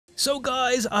So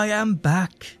guys, I am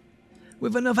back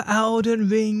with another Elden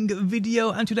Ring video,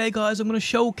 and today guys I'm going to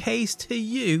showcase to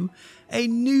you a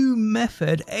new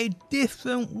method, a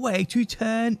different way to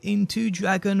turn into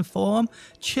dragon form.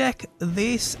 Check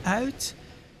this out.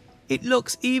 It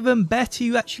looks even better.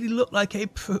 You actually look like a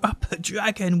proper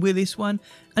dragon with this one,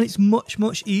 and it's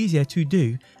much easier to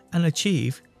do and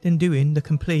achieve than doing the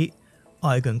complete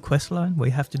Eigen questline where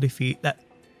you have to defeat that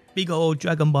big old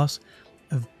dragon boss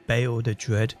of Baal the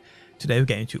Dread. Today we're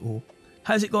getting to it all.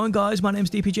 How's it going guys? My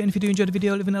name's DPJ, and if you do enjoy the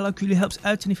video, leaving a like really helps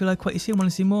out, and if you like what you see and want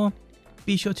to see more,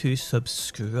 be sure to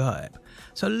subscribe.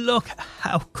 So look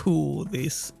how cool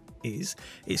this is.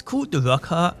 It's called the Rock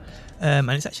Heart, and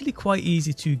it's actually quite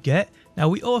easy to get. Now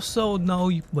we also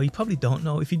know, well you probably don't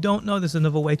know, if you don't know, there's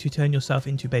another way to turn yourself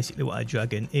into basically what a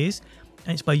dragon is,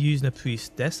 and it's by using a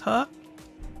Priestess Heart.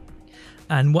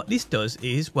 And what this does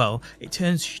is, well, it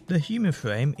turns the human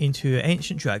frame into an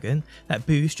ancient dragon that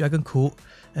boosts dragon cult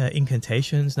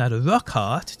incantations. Now the Rock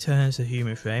Heart turns the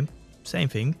human frame, same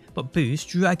thing, but boosts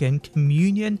dragon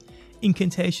communion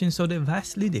incantations. So they're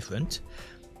vastly different,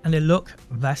 and they look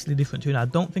vastly different too. Now I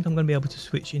don't think I'm going to be able to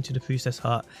switch into the Priestess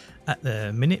Heart at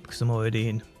the minute because I'm already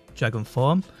in dragon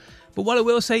form. But what I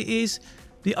will say is,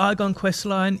 the Eigen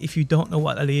questline, if you don't know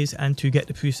what that is, and to get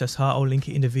the Priestess Heart, I'll link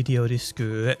it in the video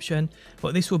description.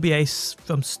 But this will be a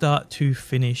from start to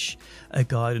finish a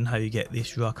guide on how you get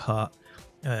this Rock Heart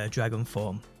dragon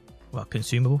form. Well,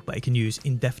 consumable, but you can use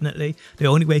indefinitely. The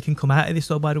only way you can come out of this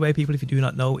though, by the way people, if you do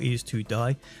not know, is to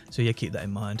die. So yeah, keep that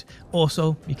in mind.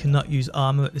 Also, you cannot use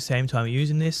armor at the same time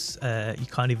using this. You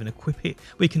can't even equip it.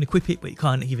 Well, you can equip it, but you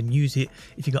can't even use it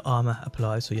if you got armor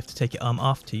applied. So you have to take your armor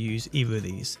off to use either of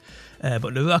these.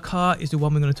 But the Rock Heart is the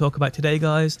one we're going to talk about today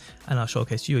guys, and I'll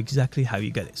showcase to you exactly how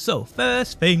you get it. So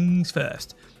first things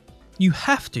first, you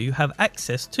have to have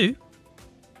access to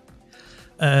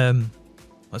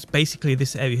that's basically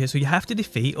this area here. So you have to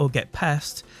defeat or get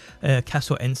past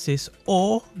Castle Ensis,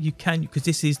 or you can, because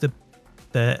this is the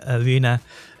arena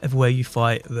of where you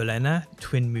fight Rowena,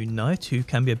 Twin Moon Knight, who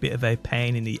can be a bit of a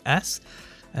pain in the ass.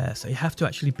 So you have to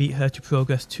actually beat her to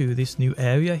progress to this new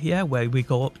area here, where we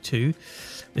go up to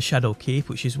the Shadowkeep,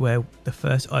 which is where the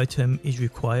first item is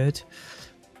required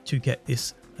to get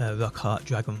this Rock Heart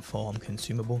dragon form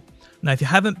consumable. Now if you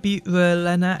haven't beat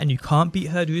Rowena and you can't beat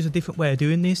her, there is a different way of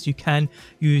doing this. You can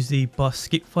use the boss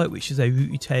skip fight, which is a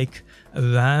route you take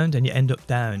around and you end up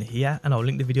down here, and I'll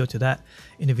link the video to that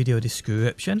in the video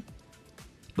description.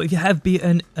 But if you have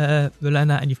beaten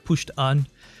Rowena and you've pushed on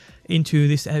into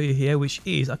this area here, which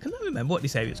is, I cannot remember what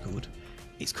this area is called.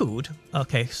 It's called,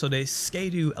 okay, so there's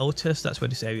Altus, that's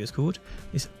what this area is called,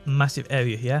 this massive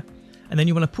area here. And then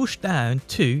you want to push down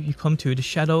to, you come to the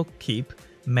Shadowkeep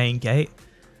main gate,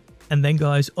 and then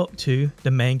guys up to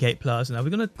the main gate plaza. Now we're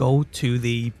going to go to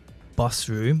the boss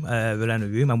room, Rowena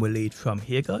room, and we'll lead from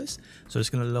here guys. So it's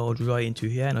going to load right into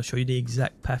here, and I'll show you the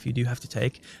exact path you do have to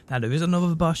take. Now there is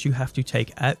another boss you have to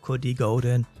take out called the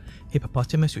Golden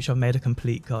Hippopotamus, which I've made a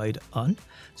complete guide on.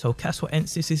 So Castle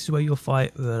Ensis, this is where you'll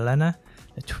fight Rowena,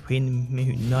 the Twin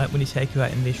Moon Knight. When you take her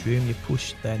out in this room, you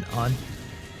push then on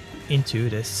into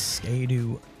the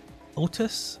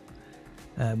Altus,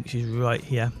 which is right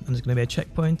here, and there's going to be a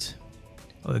checkpoint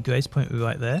or a grace point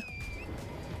right there.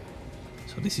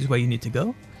 So this is where you need to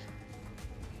go.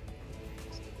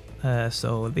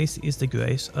 So this is the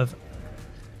grace of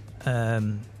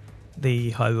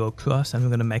the Highroad cross, and we're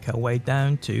going to make our way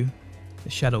down to the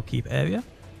Shadowkeep area.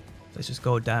 Let's just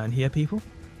go down here people.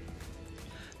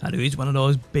 Now there is one of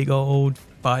those big old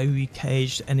fiery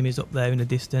caged enemies up there in the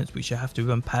distance, which you have to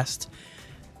run past,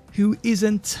 who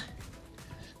isn't,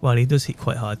 well, he does hit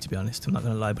quite hard to be honest, I'm not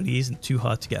going to lie, but he isn't too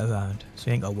hard to get around, so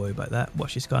you ain't got to worry about that.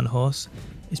 Watch this guy on the horse,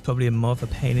 it's probably more of a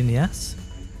pain in the ass.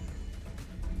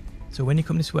 So when you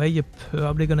come this way, you're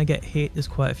probably going to get hit. There's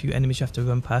quite a few enemies you have to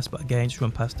run past, but again, just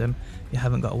run past them, you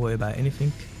haven't got to worry about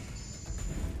anything.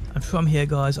 And from here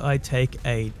guys, I take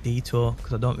a detour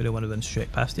because I don't really want to run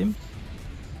straight past him.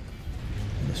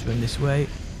 Let's run this way,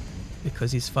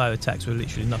 because his fire attacks will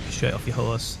literally knock you straight off your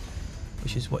horse,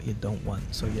 which is what you don't want.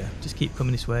 So yeah, just keep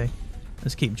coming this way,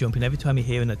 just keep jumping. Every time you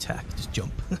hear an attack, just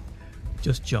jump.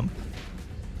 Just jump.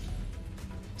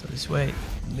 So this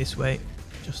way,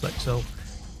 just like so,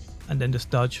 and then just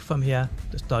dodge from here.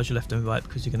 Just dodge left and right,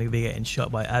 because you're going to be getting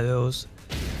shot by arrows.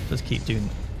 Just keep doing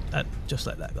that, just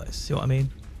like that guys. See what I mean?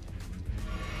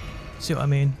 See what I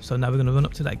mean? So now we're going to run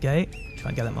up to that gate, try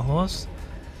and get at my horse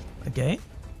again,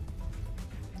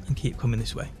 and keep coming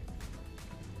this way.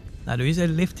 Now there is a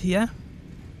lift here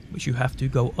which you have to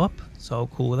go up, so I'll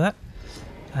call that,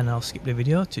 and I'll skip the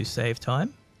video to save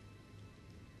time.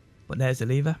 But there's the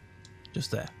lever,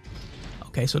 just there.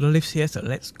 Okay, so the lift's here, so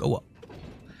let's go up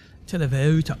to the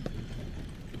very top.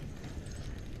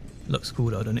 Looks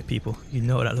cool though, doesn't it, people? You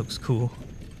know that looks cool.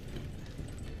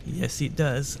 Yes, it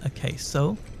does. Okay,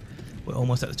 so we're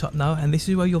almost at the top now, and this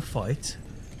is where you'll fight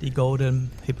the golden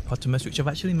hippopotamus, which I've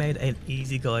actually made an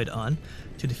easy guide on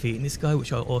to defeating this guy,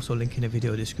 which I'll also link in the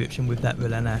video description with that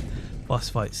Relena boss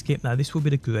fight skip. Now this will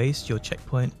be the grace, your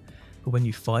checkpoint for when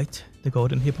you fight the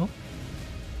golden hippo,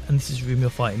 and this is the room you're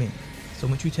fighting in. So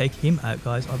once you take him out,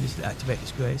 guys, obviously activate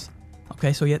this grace.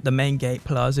 Okay, so yeah, the main gate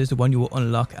Plaza is the one you will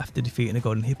unlock after defeating the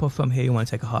golden hippo. From here you want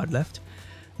to take a hard left.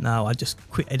 Now I just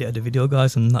quick edited the video,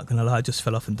 guys, I'm not gonna lie, I just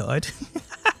fell off and died.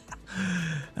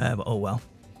 But oh well.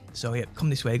 So yeah, come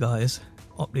this way, guys,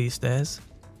 up these stairs,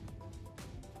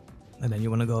 and then you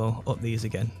want to go up these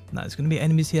again. Now there's going to be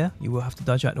enemies here you will have to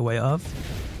dodge out the way of,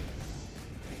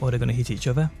 or they're going to hit each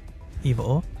other, either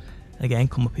or. Again,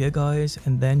 come up here, guys,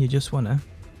 and then you just want to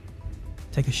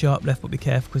take a sharp left, but be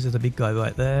careful because there's a big guy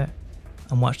right there,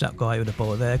 and watch that guy with the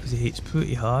bow there because he hits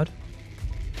pretty hard,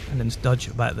 and then just dodge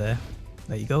about there.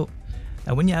 There you go.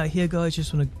 Now when you're out here, guys, you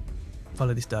just want to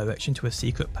follow this direction to a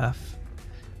secret path,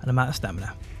 and I'm out of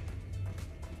stamina.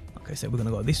 Okay, so we're going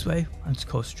to go this way and just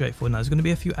go straight forward. Now there's going to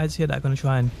be a few ads here that are going to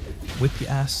try and whip your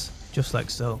ass, just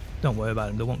like so. Don't worry about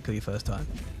them, they won't kill you first time,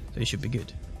 so you should be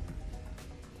good.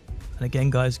 And again,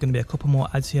 guys, there's going to be a couple more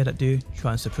ads here that do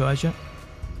try and surprise you.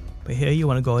 But here you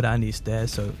want to go down these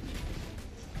stairs, so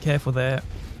be careful there.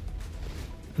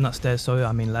 Not stairs, sorry,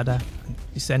 I mean ladder. And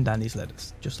descend down these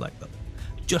ladders, just like that.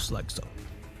 Just like so.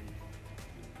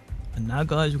 And now,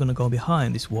 guys, we're going to go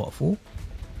behind this waterfall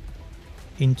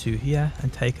into here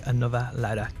and take another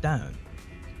ladder down.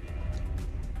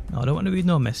 Now I don't want to read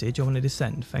no message, I want to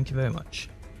descend. Thank you very much.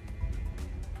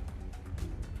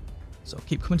 So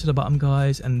keep coming to the bottom,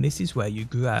 guys, and this is where you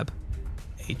grab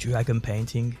a dragon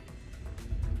painting.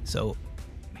 So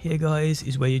here, guys,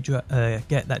 is where you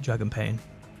get that dragon painting.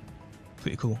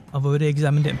 Pretty cool. I've already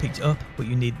examined it and picked it up, but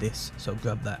you need this, so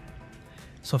grab that.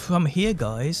 So from here,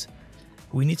 guys,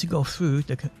 we need to go through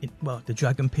the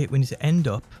dragon pit. We need to end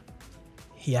up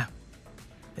here,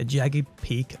 the Jagged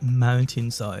Peak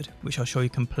Mountainside, which I'll show you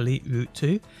complete route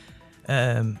to.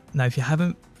 Now if you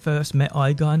haven't first met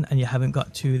Igon and you haven't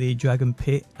got to the dragon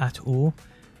pit at all,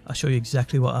 I'll show you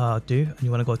exactly what I'll do, and you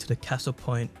want to go to the castle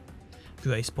point,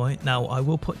 grace point. Now I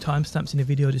will put timestamps in the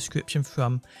video description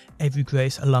from every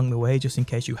grace along the way, just in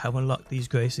case you have unlocked these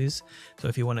graces. So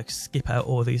if you want to skip out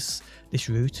all this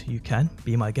route, you can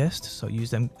be my guest, so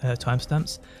use them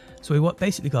timestamps. So we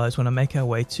basically, guys, want to make our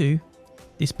way to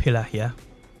this pillar here.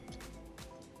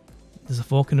 There's a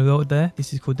fork in the road there.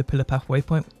 This is called the pillar path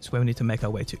waypoint. It's where we need to make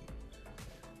our way to.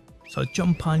 So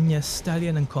jump on your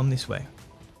stallion and come this way.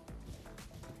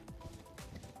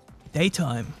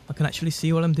 Daytime. I can actually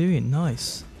see what I'm doing.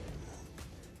 Nice.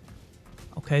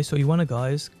 Okay, so you want to,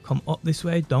 guys, come up this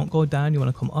way. Don't go down. You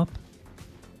want to come up.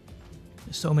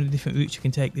 There's so many different routes you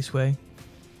can take this way.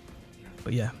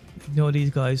 But yeah, ignore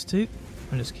these guys too,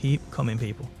 and just keep coming,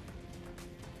 people.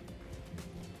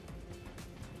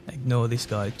 Ignore this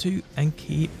guy too and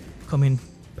keep coming,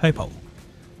 people.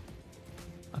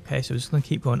 Okay, so we're just going to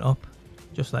keep going up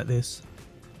just like this.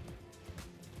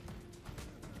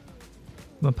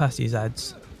 Run past these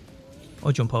ads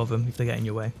or jump over them if they get in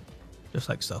your way, just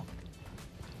like so.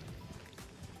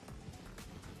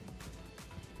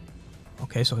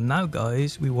 Okay, so now,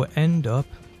 guys, we will end up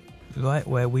right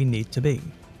where we need to be,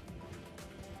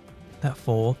 that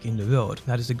fork in the road.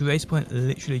 Now there's a grace point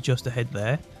literally just ahead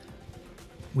there,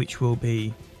 which will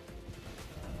be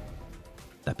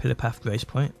that pillar path grace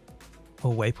point,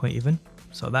 or waypoint even.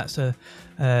 So that's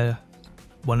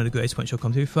one of the grace points you'll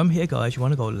come to. From here, guys, you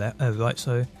want to go right,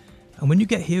 so, and when you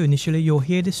get here initially, you'll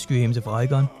hear the screams of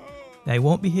Igon. Now, he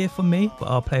won't be here from me, but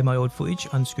I'll play my old footage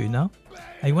on screen now.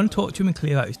 Now, you want to talk to him and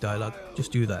clear out his dialogue,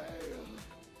 just do that.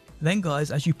 Then, guys,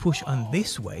 as you push on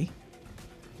this way,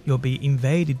 you'll be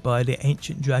invaded by the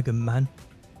ancient dragon man.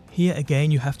 Here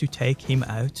again, you have to take him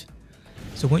out.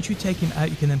 So once you take him out,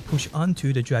 you can then push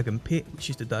onto the dragon pit, which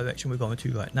is the direction we're going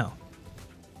to right now.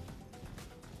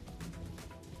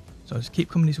 So just keep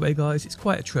coming this way, guys. It's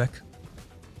quite a trek,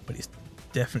 but it's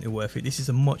definitely worth it. This is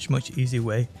a much easier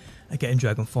way of getting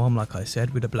dragon form, like I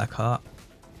said, with a black heart.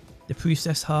 The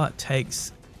Priestess Heart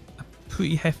takes a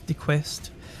pretty hefty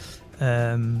quest.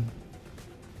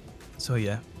 So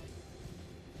yeah.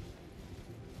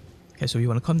 Okay, so you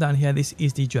want to come down here. This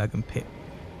is the dragon pit.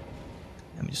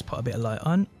 Let me just put a bit of light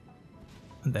on,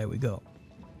 and there we go.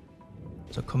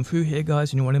 So come through here,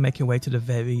 guys, and you want to make your way to the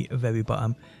very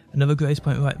bottom. Another grace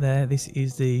point right there. This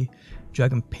is the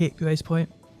dragon pit grace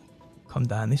point. Come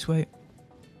down this way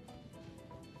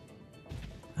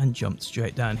and jump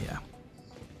straight down here.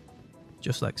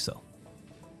 Just like so.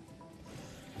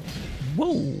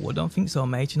 Whoa, I don't think so,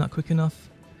 mate. You're not quick enough.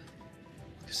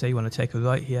 Say you want to take a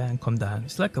right here and come down.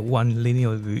 It's like a one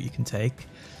linear route you can take,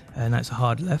 and that's a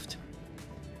hard left.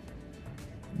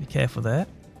 Be careful there.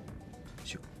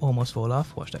 You almost fall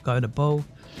off. Watch that guy with the bow.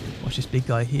 Watch this big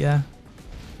guy here,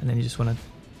 and then you just want to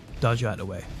dodge out of the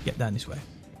way. Get down this way,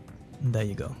 and there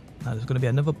you go. Now there's going to be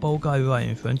another bow guy right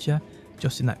in front of you,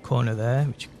 just in that corner there.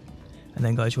 And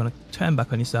then, guys, you want to turn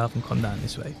back on yourself and come down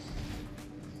this way,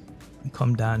 and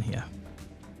come down here.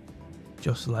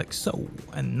 Just like so.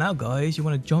 And now, guys, you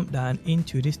want to jump down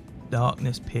into this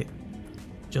darkness pit.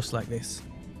 Just like this.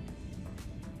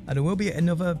 And there will be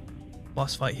another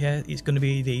boss fight here. It's going to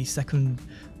be the second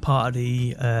part of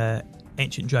the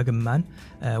Ancient Dragon Man,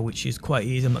 which is quite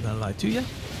easy, I'm not going to lie to you.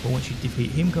 But once you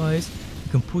defeat him, guys, you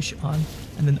can push on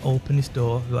and then open this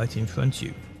door right in front of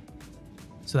you.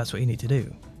 So that's what you need to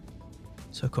do.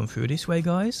 So come through this way,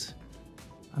 guys.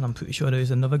 And I'm pretty sure there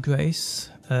is another grace.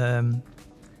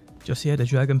 Just here, the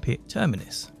Dragon Pit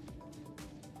Terminus,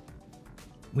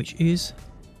 which is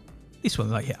this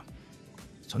one right here.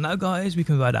 So now, guys, we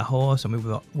can ride our horse and we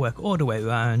will work all the way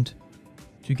around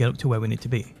to get up to where we need to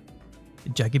be, the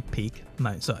Jagged Peak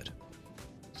Mountainside.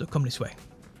 So come this way.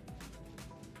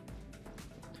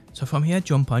 So from here,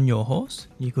 jump on your horse,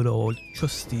 you good old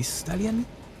trusty stallion,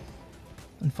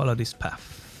 and follow this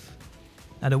path.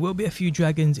 Now there will be a few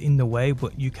dragons in the way,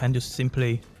 but you can just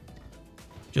simply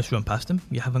run past them.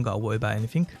 You haven't got to worry about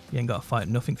anything. You ain't got to fight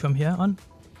nothing from here on.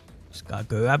 Just gotta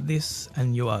grab this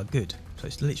and you are good. So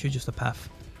it's literally just a path.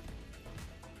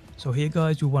 So here,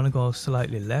 guys, we want to go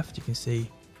slightly left. You can see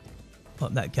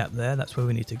up that gap there. That's where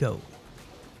we need to go.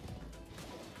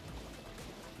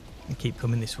 And keep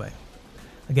coming this way.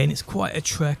 Again, it's quite a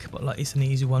trek, but like it's an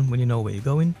easy one when you know where you're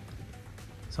going.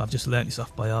 So I've just learnt this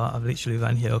off by heart. I've literally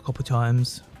ran here a couple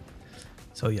times.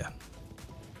 So yeah.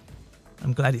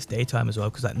 I'm glad it's daytime as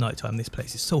well, because at night time this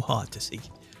place is so hard to see.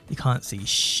 You can't see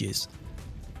shiz.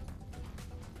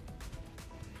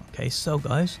 Okay, so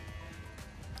guys,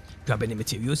 grab any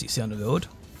materials you see on the road.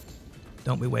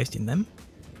 Don't be wasting them.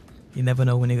 You never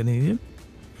know when you're going to need them.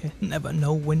 You never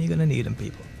know when you're going to need them,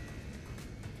 people.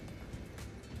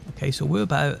 Okay, so we're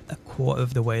about a quarter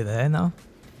of the way there now.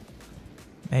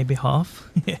 Maybe half.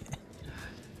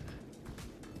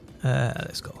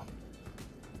 Let's go.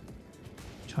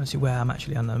 Trying to see where I'm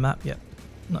actually on the map. Yep,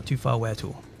 not too far away at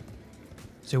all.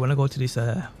 So when I go to this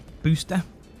booster,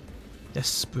 the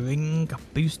spring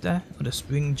booster, or the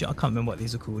spring, I can't remember what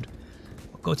these are called.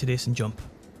 I'll go to this and jump.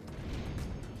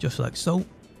 Just like so.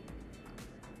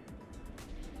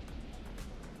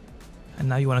 And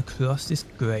now you want to cross this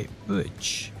great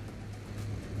bridge.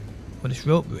 Or this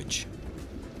rope bridge.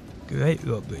 Great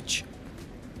rope bridge.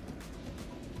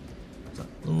 It's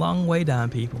a long way down,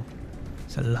 people.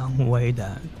 It's a long way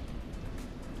down.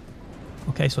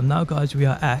 Okay, so now, guys, we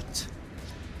are at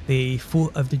the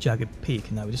foot of the Jagged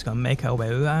Peak. Now we're just going to make our way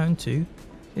around to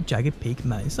the Jagged Peak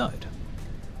Mountainside.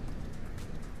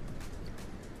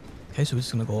 Okay, so we're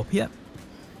just going to go up here.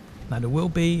 Now there will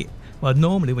be, well,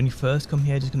 normally when you first come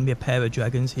here, there's going to be a pair of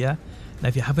dragons here. Now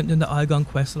if you haven't done the Igon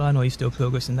questline, or you're still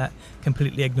progressing that,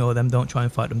 completely ignore them. Don't try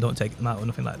and fight them. Don't take them out or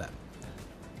nothing like that.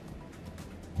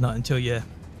 Not until you,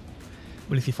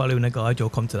 well, if you're following a guide, you'll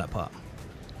come to that part.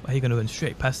 But you're going to run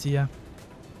straight past here.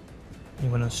 You're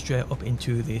going to straight up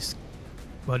into this,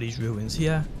 well, these ruins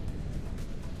here.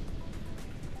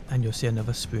 And you'll see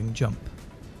another spring jump.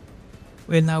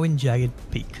 We're now in Jagged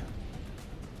Peak.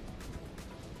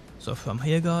 So from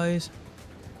here, guys,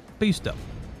 boost up.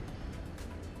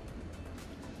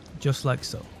 Just like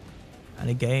so. And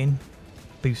again,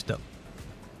 boost up.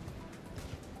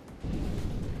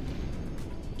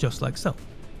 Just like so.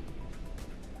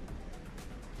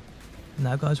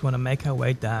 Now, guys, we want to make our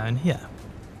way down here.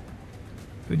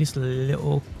 Through this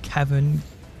little cavern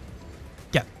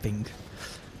gap thing.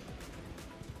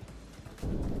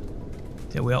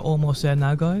 So we are almost there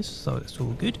now, guys, so it's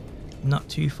all good. Not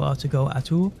too far to go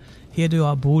at all. Here there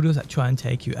are boulders that try and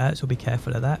take you out, so be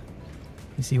careful of that.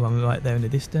 You see one right there in the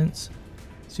distance.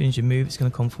 As soon as you move, it's going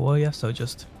to come for you, so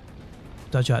just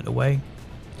dodge out the way.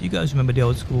 Do you guys remember the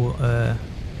old school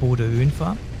boulder ruin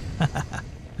farm?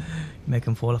 Make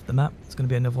them fall off the map. It's going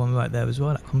to be another one right there as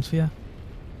well that comes for you.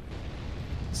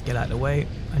 Just get out of the way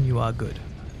and you are good.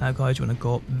 Now, guys, you want to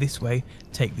go up this way,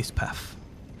 take this path.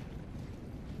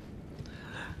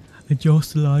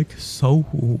 Just like so.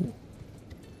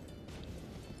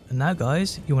 And now,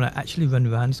 guys, you want to actually run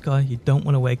around this guy. You don't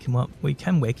want to wake him up. Well, you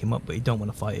can wake him up, but you don't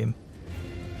want to fight him,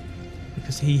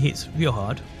 because he hits real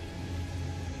hard.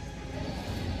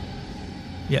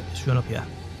 Yep, just run up here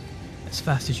as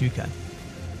fast as you can.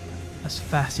 as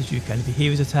fast as you can. If you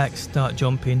hear his attack, start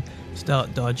jumping,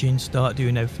 start dodging, start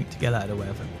doing everything to get out of the way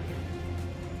of him.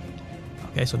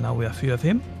 Okay, so now we are free of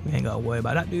him. We ain't gotta worry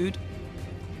about that dude.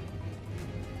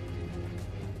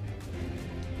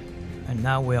 And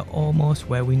now we're almost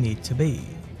where we need to be.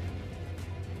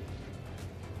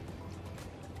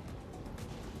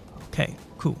 Okay,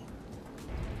 cool.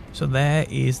 So there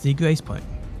is the grace point.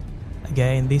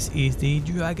 Again, this is the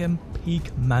Dragon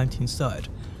Peak Mountainside.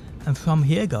 And from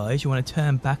here, guys, you want to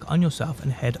turn back on yourself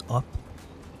and head up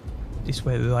this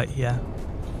way right here.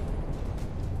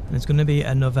 And there's going to be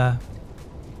another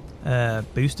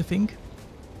booster thing,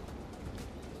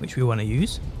 which we want to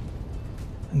use.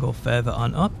 And go further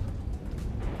on up.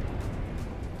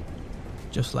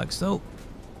 Just like so.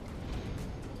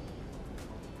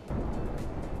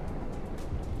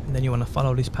 And then you want to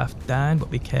follow this path down, but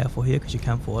be careful here because you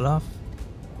can fall off.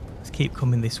 Let's keep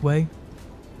coming this way.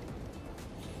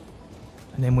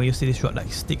 And then when you see this rock that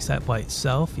sticks out by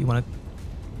itself, you want to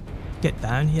get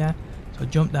down here. So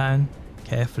jump down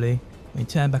carefully. When you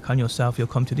turn back on yourself, you'll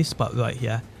come to this spot right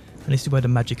here. And this is where the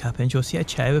magic happens. You'll see a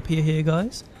chair appear here,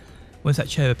 guys. Once that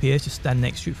chair appears, just stand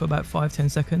next to it for about 5-10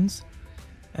 seconds.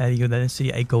 You'll then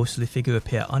see a ghostly figure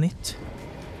appear on it.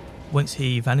 Once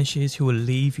he vanishes, he will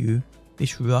leave you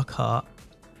this rock heart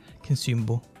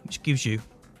consumable, which gives you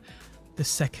the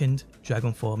second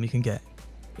dragon form you can get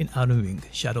in Elden Ring,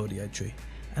 Shadow of the Erdtree.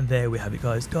 And there we have it,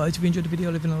 guys. Guys, if you enjoyed the video,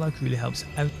 leaving a like really helps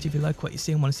out. If you like what you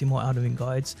see and want to see more Elden Ring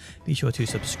guides, be sure to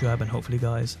subscribe, and hopefully,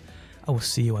 guys, I will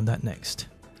see you on that next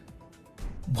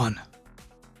one.